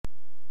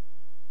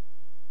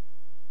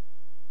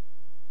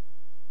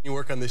You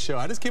work on this show.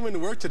 I just came into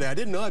work today. I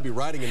didn't know I'd be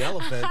riding an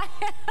elephant.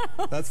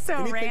 That's so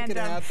anything random.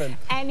 Can happen.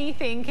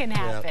 Anything can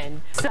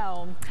happen. Yeah.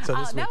 So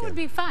that would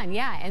be fun.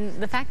 Yeah,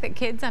 and the fact that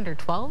kids under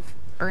 12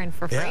 are in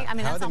for free. Yeah. I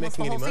mean, that's almost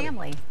the whole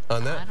family.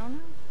 On that? I don't know.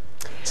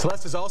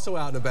 Celeste is also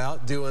out and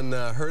about doing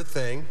her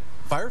thing,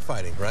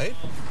 firefighting, right?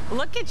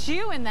 Look at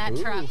you in that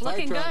truck,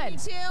 looking good. Me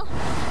too.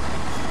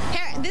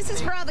 Here, this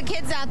is for all the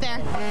kids out there.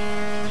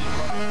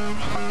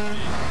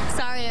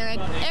 Sorry, Eric.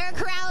 Eric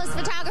Corrales,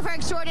 photographer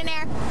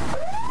extraordinaire.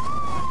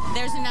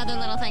 There's another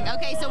little thing.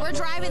 Okay, so we're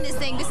driving this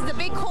thing. This is a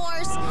big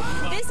course.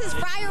 This is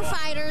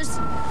firefighters.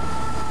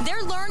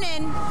 They're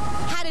learning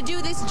how to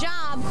do this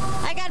job.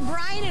 I got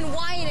Brian and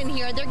Wyatt in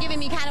here. They're giving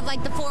me kind of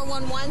like the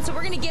 411. So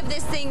we're going to give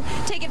this thing,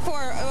 take it for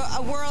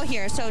a whirl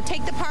here. So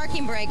take the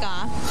parking brake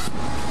off.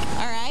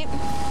 All right.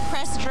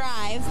 Press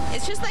drive.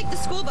 It's just like the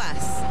school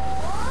bus.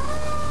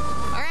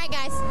 All right,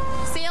 guys.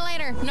 See you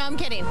later. No, I'm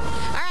kidding.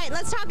 All right,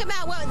 let's talk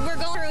about what we're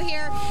going through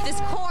here. This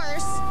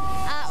course.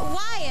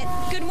 Wyatt,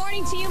 good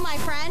morning to you, my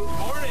friend.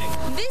 Morning.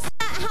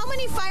 How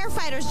many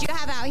firefighters do you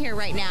have out here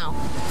right now?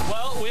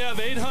 Well, we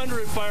have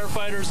 800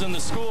 firefighters in the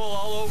school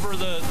all over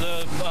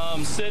the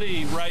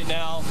city right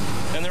now,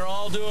 and they're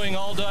all doing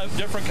all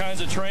different kinds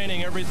of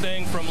training,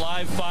 everything from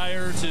live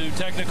fire to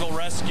technical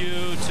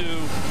rescue to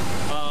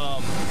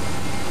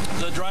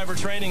the driver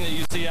training that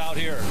you see out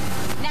here.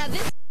 Now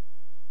this.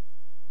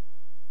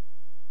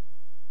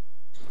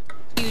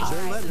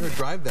 They're letting her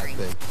drive that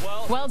thing.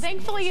 Well,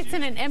 thankfully it's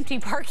in an empty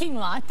parking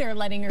lot. They're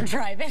letting her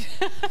drive it.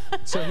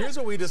 So here's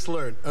what we just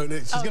learned. Oh, no,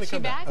 she's going to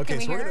come back. Okay,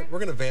 so we're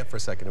going to vamp for a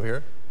second. Can we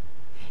hear her?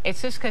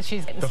 It's just because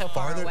she's getting so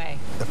far away.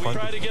 We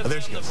try to get them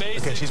the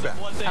basics of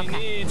what they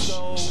need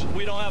so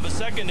we don't have a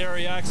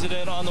secondary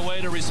accident on the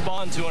way to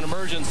respond to an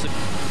emergency.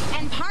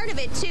 And part of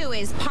it, too,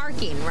 is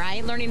parking,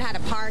 right? Learning how to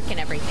park and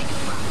everything.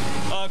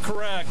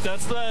 Correct.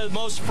 That's the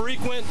most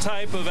frequent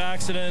type of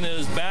accident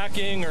is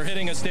backing or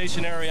hitting a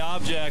stationary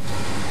object.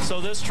 So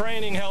this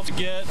training helps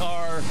get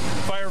our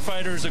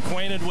firefighters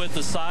acquainted with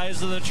the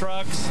size of the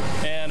trucks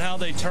and how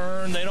they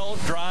turn. They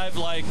don't drive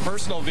like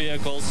personal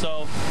vehicles,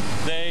 so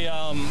they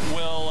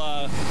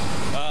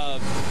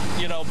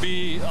will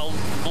be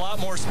a lot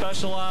more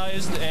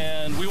specialized,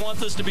 and we want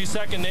this to be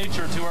second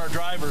nature to our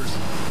drivers.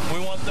 We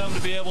want them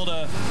to be able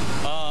to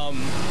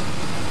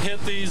hit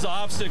these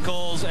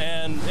obstacles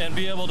and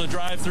be able to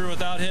drive through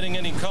without hitting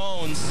any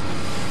cones.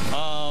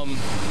 Hold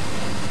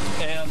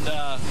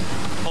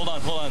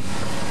on.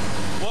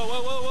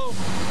 Whoa.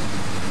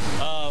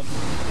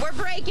 We're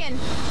braking.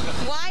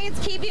 Wyatt's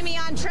keeping me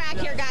on track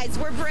here, guys.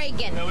 We're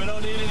braking. No, we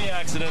don't need any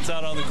accidents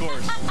out on the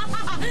course.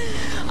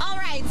 All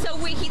right, so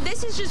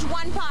this is just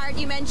one part.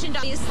 You mentioned,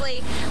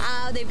 obviously,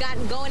 they've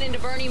gotten going into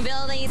burning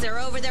buildings. They're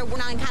over there. We're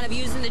not kind of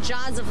using the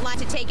jaws of life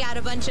to take out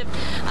a bunch of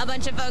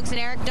folks. And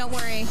Eric, don't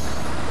worry.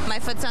 My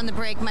foot's on the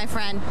brake, my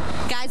friend.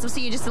 Guys, we'll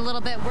see you just a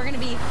little bit. We're going to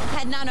be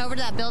heading on over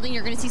to that building.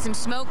 You're going to see some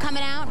smoke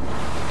coming out.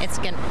 It's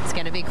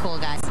gonna be cool,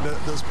 guys.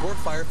 Those poor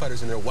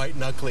firefighters in there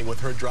white-knuckling with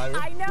her driver.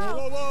 I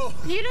know. Whoa.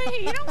 You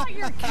don't want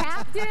your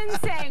captain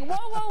saying,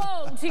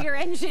 whoa, to your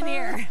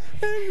engineer.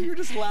 You're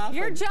just laughing.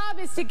 Your job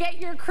is to get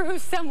your crew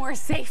somewhere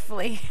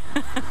safely.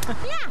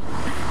 Yeah.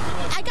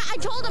 I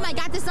told him I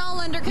got this all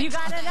under control. You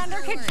got it under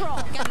control.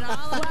 Got it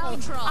all under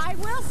control. I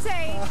will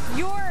say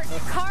your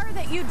car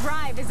that you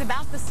drive is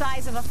about the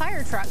size of a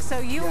fire truck, so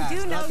you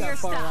do know your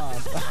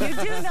stuff. You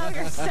do know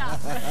your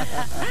stuff.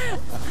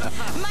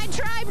 My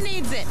tribe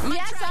needs it.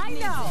 Yes, I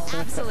know.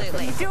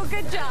 Absolutely. You do a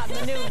good job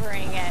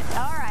maneuvering it.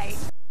 All right.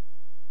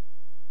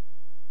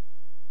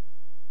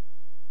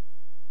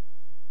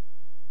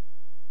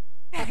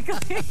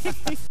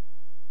 Exactly.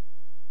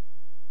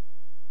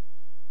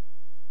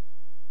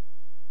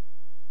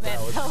 That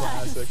was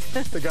classic.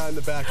 The guy in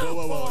the back,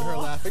 whoa, and her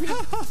laughing.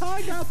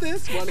 I got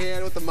this. One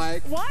hand with the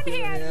mic. One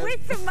hand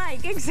with the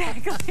mic,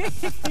 exactly.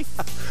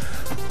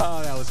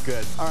 Oh, that was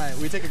good. All right,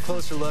 we take a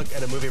closer look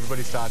at a movie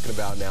everybody's talking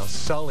about now,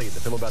 Sully, the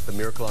film about the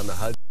miracle on the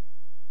Hudson.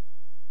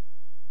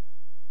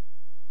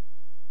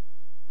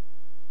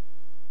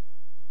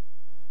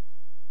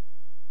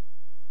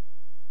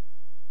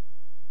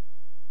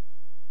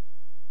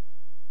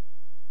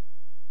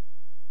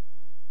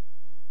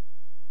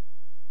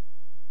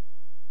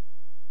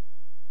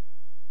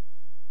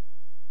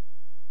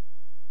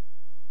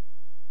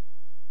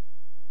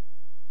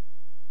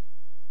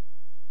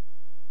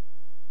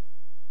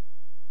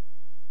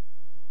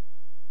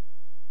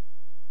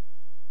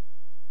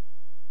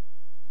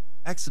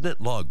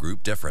 Accident Law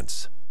Group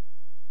difference.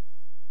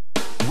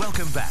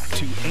 Welcome back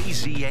to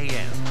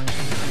AZAM.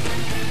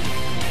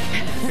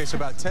 Okay, so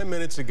about 10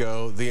 minutes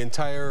ago, the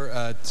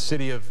entire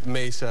city of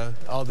Mesa,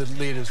 all the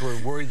leaders were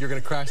worried you're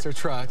going to crash their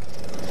truck.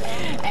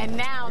 And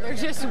now they're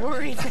just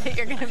worried that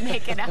you're going to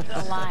make it out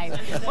alive.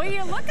 Well,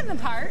 you're looking the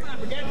part.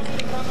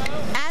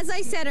 As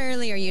I said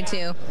earlier, you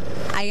two,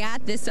 I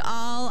got this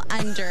all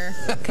under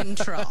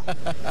control.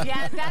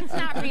 Yeah, that's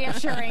not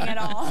reassuring at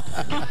all.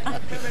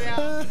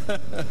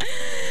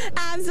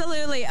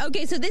 Absolutely.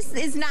 Okay, so this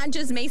is not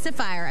just Mesa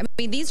Fire. I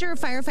mean, these are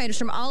firefighters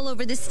from all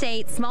over the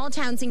state, small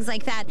towns, things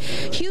like that.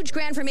 Huge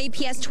grant from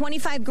APS,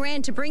 25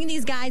 grand to bring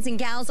these guys and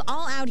gals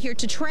all out here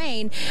to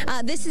train.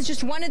 This is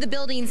just one of the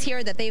buildings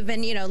here that they've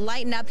been,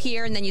 lighting up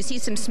here, and then you see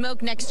some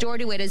smoke next door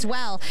to it as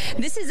well.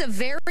 This is a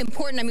very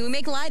important, I mean, we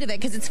make light of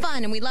it because it's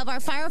fun and we love our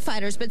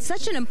firefighters, but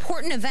such an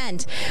important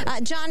event.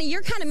 Johnny,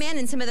 you're kind of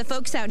manning some of the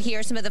folks out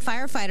here, some of the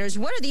firefighters.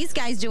 What are these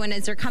guys doing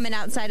as they're coming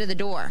outside of the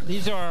door?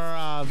 These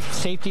are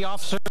safety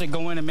officers that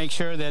go in and make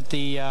sure that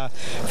the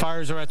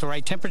fires are at the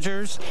right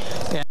temperatures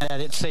and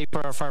that it's safe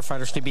for our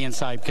firefighters to be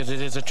inside, because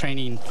it is a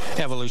training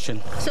evolution.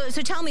 So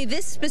tell me,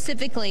 this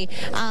specifically,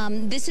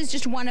 this is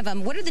just one of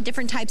them. What are the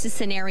different types of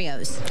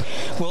scenarios?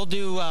 We'll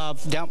do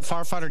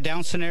firefighter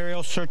down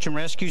scenarios, search and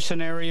rescue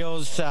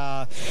scenarios.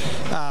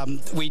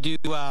 We do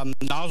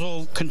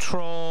nozzle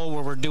control,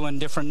 where we're doing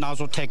different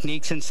nozzle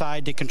techniques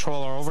inside to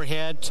control our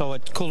overhead, so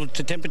it cools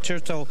the temperature,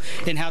 so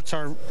it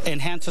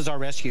enhances our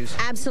rescues.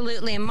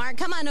 Absolutely. And Mark,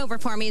 come on over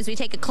for me as we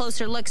take a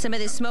closer look. Some of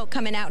this smoke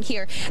coming out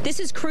here. This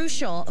is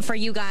crucial for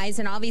you guys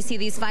and obviously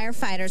these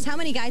firefighters. How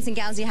many guys and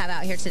gals do you have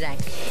out here today?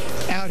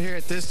 Out here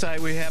at this site,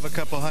 we have a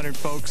couple hundred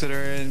folks that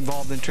are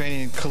involved in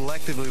training, and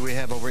collectively we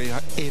have over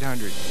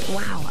 800.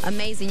 Wow,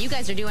 amazing. You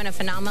guys are doing a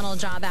phenomenal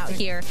job out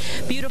here.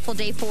 Beautiful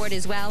day for it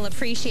as well.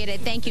 Appreciate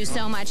it. Thank you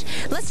so much.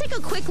 Let's take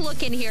a quick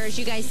look in here. As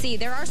you guys see,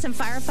 there are some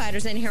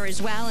firefighters in here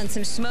as well and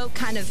some smoke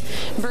kind of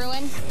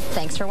brewing.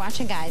 Thanks for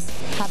watching, guys.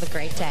 Have a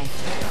great day.